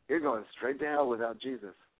what? You're going straight to hell without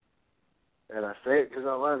Jesus. And I say it because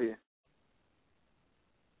I love you.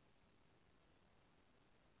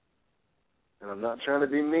 And I'm not trying to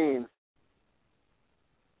be mean.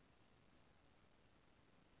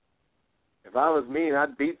 If I was mean,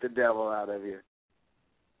 I'd beat the devil out of you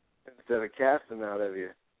instead of casting out of you.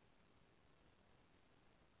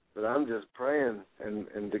 But I'm just praying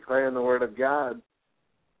and declaring the word of God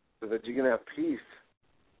so that you can have peace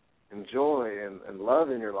and joy and love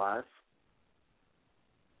in your life.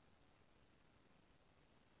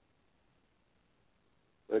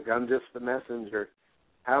 Look, I'm just the messenger.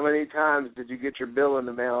 How many times did you get your bill in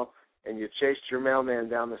the mail and you chased your mailman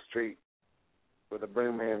down the street with a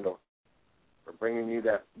broom handle for bringing you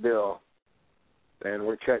that bill? And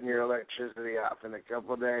we're cutting your electricity off in a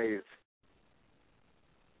couple of days.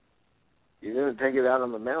 You didn't take it out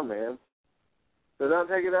on the mailman. So don't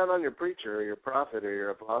take it out on your preacher or your prophet or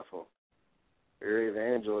your apostle or your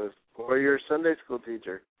evangelist or your Sunday school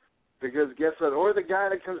teacher. Because guess what? Or the guy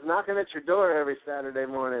that comes knocking at your door every Saturday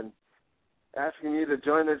morning asking you to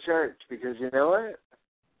join the church, because you know what?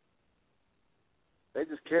 They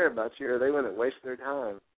just care about you, or they wouldn't waste their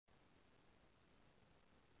time.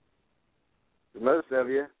 Most of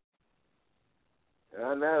you, and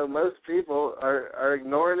I know most people are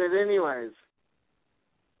ignoring it anyways.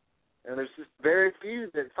 And there's just very few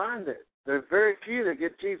that find it. There's very few that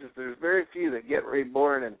get Jesus. There's very few that get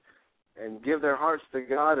reborn and give their hearts to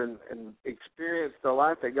God and experience the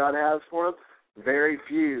life that God has for them. Very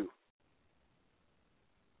few.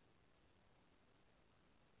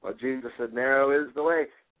 Well, Jesus said, narrow is the way.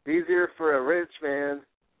 It's easier for a rich man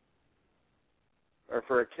or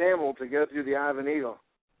for a camel to go through the eye of an needle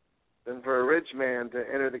than for a rich man to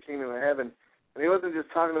enter the kingdom of heaven. And he wasn't just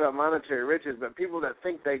talking about monetary riches, but people that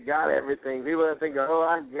think they got everything, people that think, oh,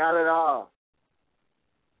 I got it all.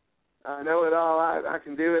 I know it all. I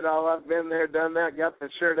can do it all. I've been there, done that, got the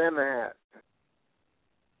shirt and the hat.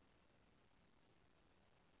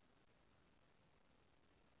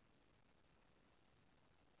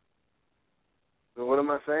 So what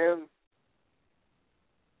am I saying?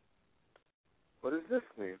 What does this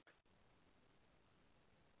mean?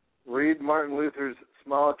 Read Martin Luther's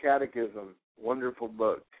Small Catechism. Wonderful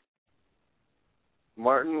book.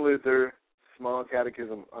 Martin Luther, Small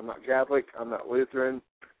Catechism. I'm not Catholic. I'm not Lutheran.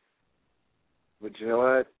 But you know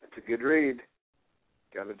what? It's a good read.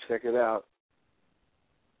 Got to check it out.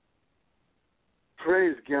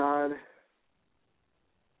 Praise God.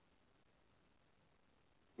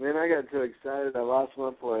 Man, I got so excited I lost my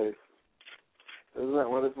place. Isn't that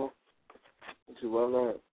wonderful? Don't you love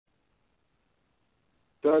that?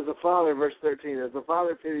 So as the Father, verse 13, as the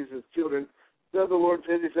Father pities his children, so the Lord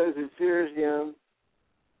pities those who fear him.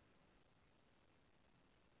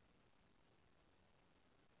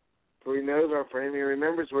 For he knows our frame, he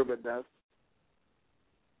remembers we're but dust.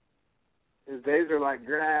 His days are like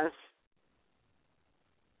grass.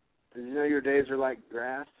 Did you know your days are like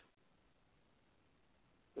grass?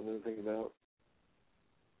 Something to think about.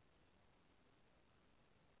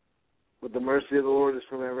 But the mercy of the Lord is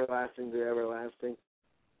from everlasting to everlasting.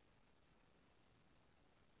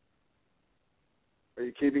 Are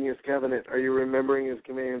you keeping his covenant? Are you remembering his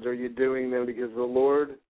commands? Are you doing them? Because the Lord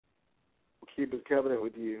will keep his covenant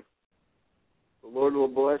with you. The Lord will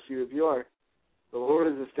bless you if you are. The Lord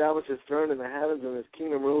has established his throne in the heavens, and his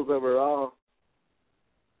kingdom rules over all.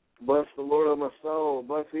 Bless the Lord, O my soul.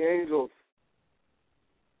 Bless the angels.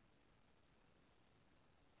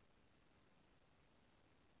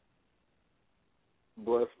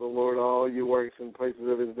 Bless the Lord, all you works in places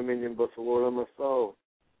of his dominion. Bless the Lord, O my soul.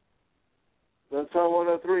 That's Psalm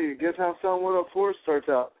 103. Guess how Psalm 104 starts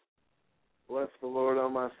out? Bless the Lord, O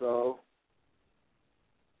my soul.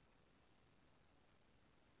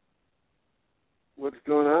 What's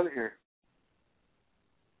going on here?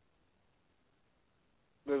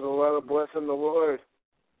 There's a lot of blessing the Lord.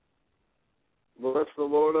 Bless the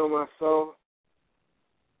Lord, O my soul.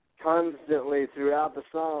 Constantly throughout the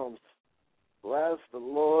Psalms. Bless the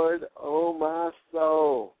Lord, O my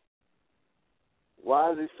soul.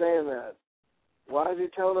 Why is he saying that? Why is he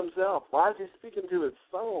telling himself? Why is he speaking to his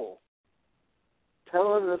soul?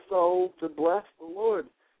 Telling the soul to bless the Lord.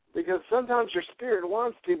 Because sometimes your spirit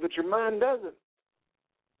wants to, but your mind doesn't.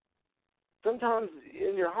 Sometimes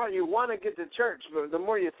in your heart you want to get to church, but the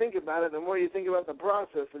more you think about it, the more you think about the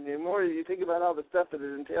process, and the more you think about all the stuff that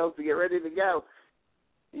it entails to get ready to go,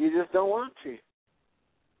 you just don't want to.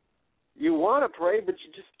 You want to pray, but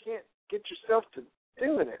you just can't get yourself to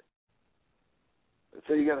doing it. And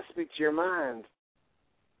so you got to speak to your mind.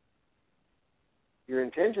 Your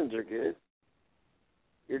intentions are good.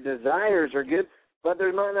 Your desires are good, but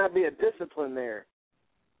there might not be a discipline there.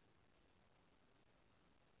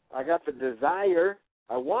 I got the desire.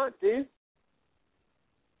 I want to.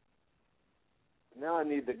 Now I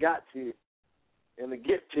need the got to and the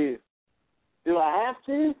get to. Do I have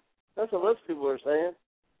to? That's what most people are saying.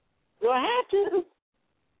 Do I have to?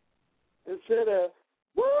 Instead of,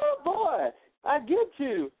 whoa, boy, I get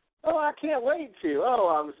to. Oh, I can't wait to. Oh,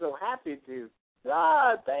 I'm so happy to.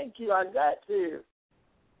 Ah, thank you, I got to.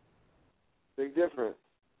 Big difference.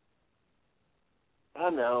 I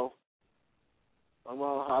know. I'm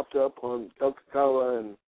all hopped up on Coca-Cola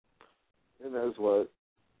and who knows what.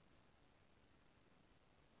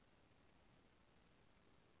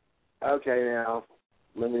 Okay, now,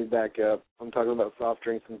 let me back up. I'm talking about soft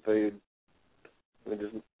drinks and food. Let me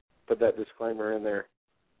just put that disclaimer in there.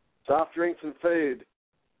 Soft drinks and food.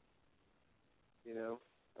 You know,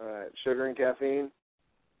 all right, sugar and caffeine.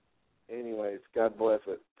 Anyways, God bless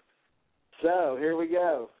it. So, here we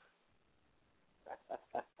go.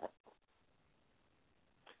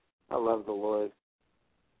 I love the Lord.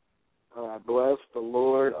 All right, bless the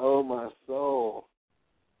Lord, oh my soul.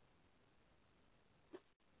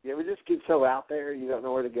 You ever just get so out there you don't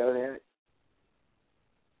know where to go next?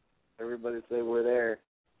 Everybody say we're there.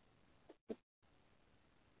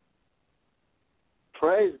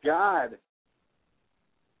 Praise God.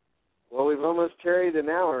 Well, we've almost carried an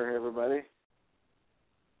hour, everybody,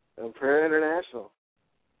 on Prayer International.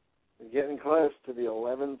 We're getting close to the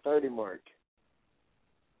 11:30 mark.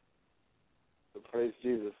 So praise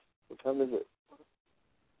Jesus. What time is it?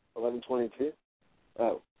 11:22?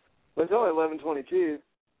 Oh. Well, it's only 11:22.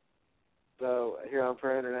 So here on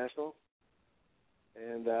Prayer International.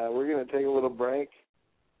 And we're going to take a little break.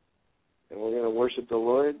 And we're going to worship the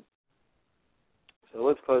Lord. So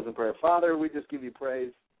let's close in prayer. Father, we just give you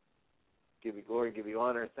praise, give you glory, give you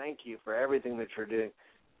honor. Thank you for everything that you're doing.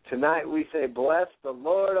 Tonight we say, bless the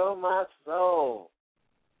Lord, oh my soul.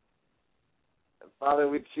 And Father,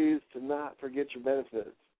 we choose to not forget your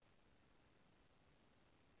benefits.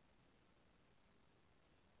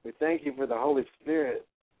 We thank you for the Holy Spirit.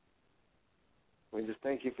 We just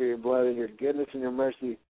thank you for your blood and your goodness and your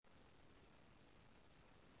mercy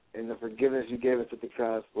and the forgiveness you gave us at the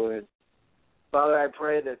cross, Lord. Father, I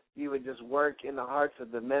pray that you would just work in the hearts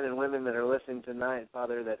of the men and women that are listening tonight,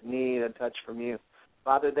 Father, that need a touch from you.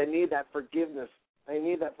 Father, they need that forgiveness. They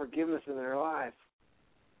need that forgiveness in their life.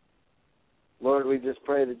 Lord, we just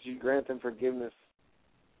pray that you grant them forgiveness.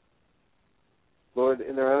 Lord,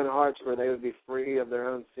 in their own hearts where they would be free of their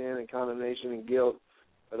own sin and condemnation and guilt,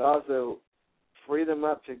 but also free them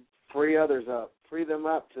up to free others up. Free them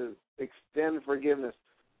up to extend forgiveness.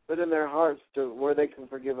 Put in their hearts to where they can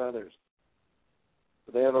forgive others.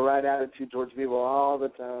 So they have a right attitude towards people all the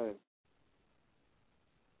time.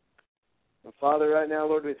 And Father, right now,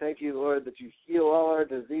 Lord, we thank you, Lord, that you heal all our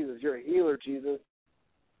diseases. You're a healer, Jesus.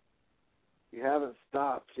 You haven't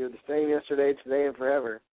stopped. You're the same yesterday, today, and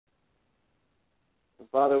forever. And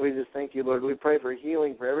Father, we just thank you, Lord. We pray for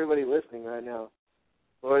healing for everybody listening right now.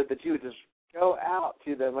 Lord, that you would just go out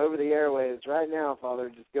to them over the airwaves right now, Father.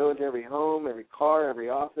 Just go into every home, every car, every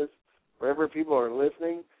office, wherever people are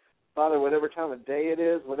listening. Father, whatever time of day it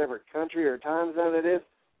is, whatever country or time zone it is,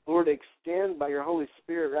 Lord, extend by your Holy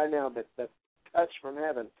Spirit right now that touch from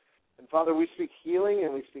heaven. And Father, we speak healing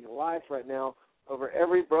and we speak life right now over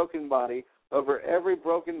every broken body, over every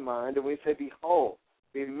broken mind, and we say be whole,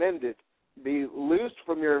 be mended, be loosed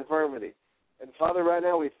from your infirmity. And Father, right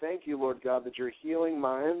now we thank you, Lord God, that you're healing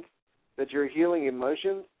minds, that you're healing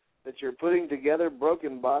emotions, that you're putting together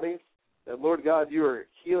broken bodies, that, Lord God, you are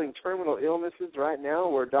healing terminal illnesses right now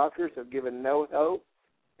where doctors have given no hope,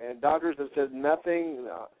 and doctors have said nothing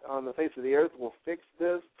on the face of the earth will fix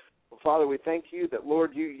this. Well, Father, we thank you that,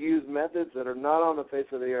 Lord, you use methods that are not on the face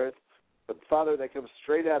of the earth, but, Father, they come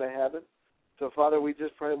straight out of heaven. So, Father, we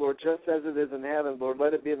just pray, Lord, just as it is in heaven, Lord,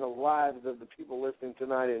 let it be in the lives of the people listening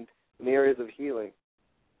tonight in the areas of healing.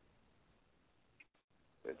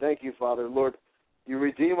 Thank you, Father. Lord, you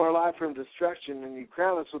redeem our life from destruction, and you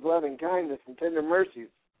crown us with loving kindness and tender mercies.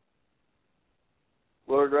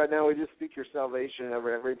 Lord, right now we just speak your salvation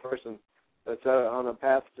over every person that's on a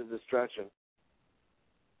path to destruction.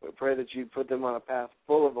 We pray that you put them on a path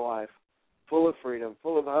full of life, full of freedom,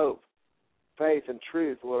 full of hope, faith, and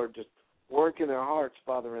truth, Lord. Just work in their hearts,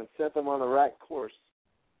 Father, and set them on the right course.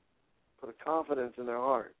 Put a confidence in their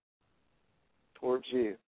heart towards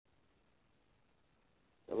you.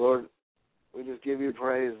 And Lord, we just give you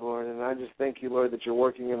praise, Lord, and I just thank you, Lord, that you're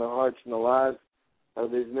working in the hearts and the lives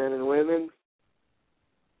of these men and women.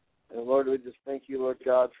 And, Lord, we just thank you, Lord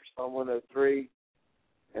God, for Psalm 103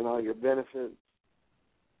 and all your benefits.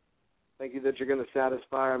 Thank you that you're going to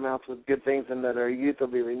satisfy our mouths with good things and that our youth will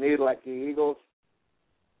be renewed like the eagles.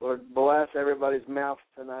 Lord, bless everybody's mouth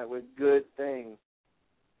tonight with good things.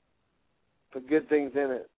 Put good things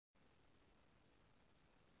in it.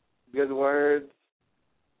 Good words.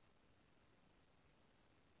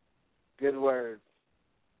 Good words.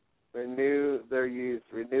 Renew their youth.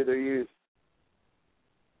 Renew their youth.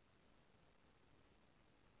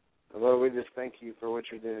 And Lord, we just thank you for what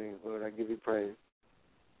you're doing. Lord, I give you praise.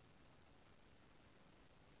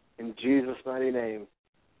 In Jesus' mighty name,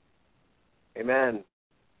 Amen.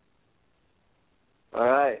 All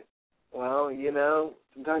right. Well,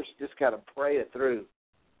 sometimes you just got to pray it through.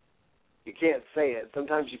 You can't say it.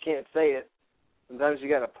 Sometimes you can't say it. Sometimes you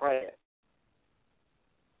got to pray it.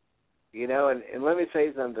 And let me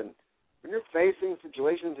say something. When you're facing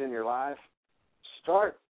situations in your life,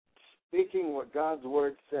 start speaking what God's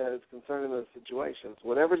Word says concerning those situations.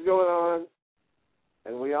 Whatever's going on,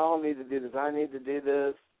 and we all need to do this. I need to do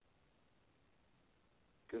this.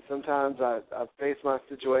 Because sometimes I face my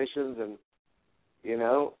situations, and,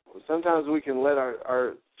 sometimes we can let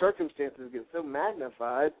our circumstances get so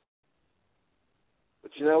magnified.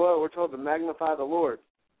 But you know what? We're told to magnify the Lord.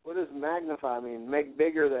 What does magnify mean? Make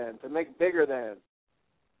bigger than. To make bigger than.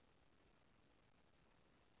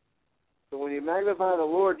 So when you magnify the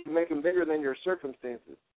Lord, you make him bigger than your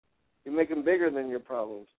circumstances. You make him bigger than your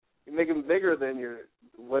problems. You make him bigger than your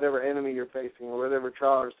whatever enemy you're facing or whatever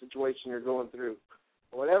trial or situation you're going through.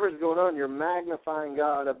 Whatever's going on, you're magnifying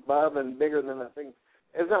God above and bigger than the thing.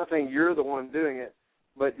 It's not saying you're the one doing it,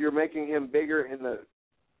 but you're making him bigger in the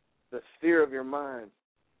sphere of your mind.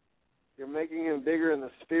 You're making him bigger in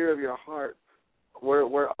the sphere of your heart,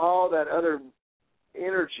 where all that other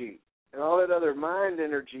energy and all that other mind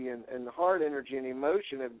energy and heart energy and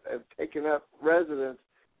emotion have taken up residence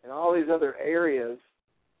in all these other areas.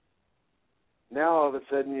 Now all of a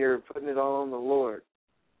sudden you're putting it all on the Lord.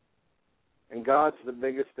 And God's the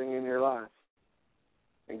biggest thing in your life.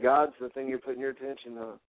 And God's the thing you're putting your attention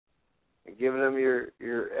on. And giving him your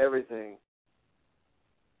everything.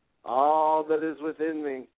 All that is within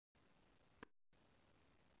me.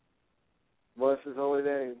 Bless his holy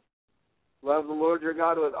name. Love the Lord your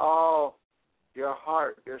God with all your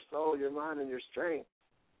heart, your soul, your mind, and your strength.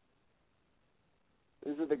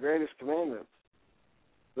 These are the greatest commandments.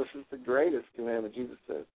 This is the greatest commandment, Jesus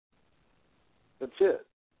says. That's it.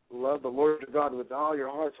 Love the Lord your God with all your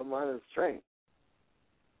heart, soul, mind, and strength.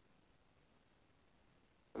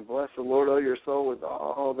 And bless the Lord, O your soul, with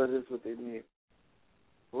all that is within you.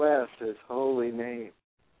 Bless his holy name.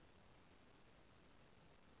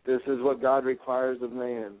 This is what God requires of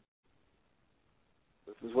man.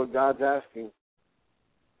 This is what God's asking.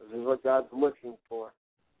 This is what God's looking for.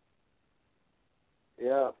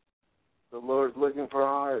 Yeah. The Lord's looking for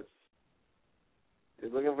hearts.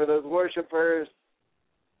 He's looking for those worshipers.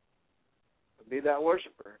 Be that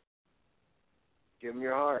worshiper. Give him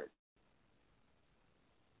your heart.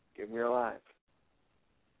 Give him your life.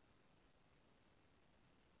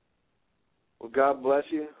 Well, God bless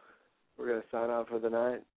you. We're going to sign off for the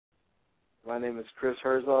night. My name is Chris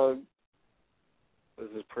Herzog.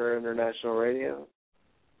 This is Prayer International Radio.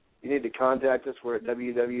 You need to contact us. We're at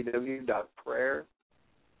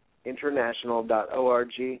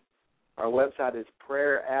www.prayerinternational.org. Our website is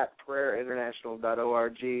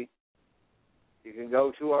prayer@prayerinternational.org. You can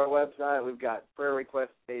go to our website. We've got prayer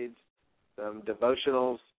request page, some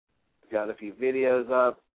devotionals. We've got a few videos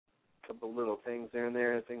up, a couple little things there and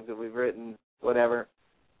there, things that we've written, whatever.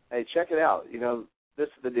 Hey, check it out. This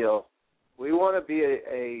is the deal. We want to be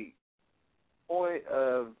a point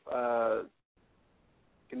of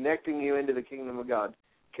connecting you into the kingdom of God,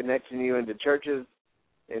 connecting you into churches,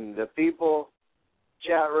 into people,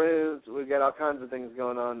 chat rooms. We've got all kinds of things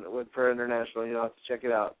going on with Prayer International. You'll have to check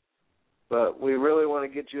it out. But we really want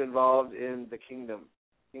to get you involved in the kingdom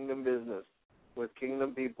business, with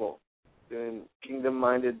kingdom people, doing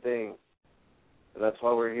kingdom-minded things. And that's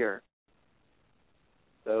why we're here.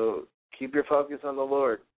 So keep your focus on the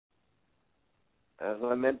Lord. As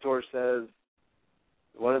my mentor says,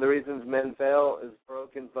 one of the reasons men fail is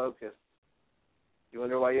broken focus. You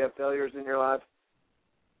wonder why you have failures in your life?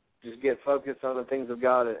 Just get focused on the things of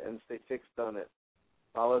God and stay fixed on it.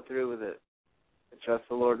 Follow through with it. And trust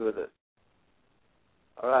the Lord with it.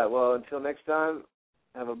 All right, well, until next time,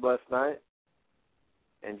 have a blessed night.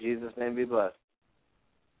 In Jesus' name be blessed.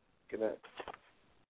 Good night.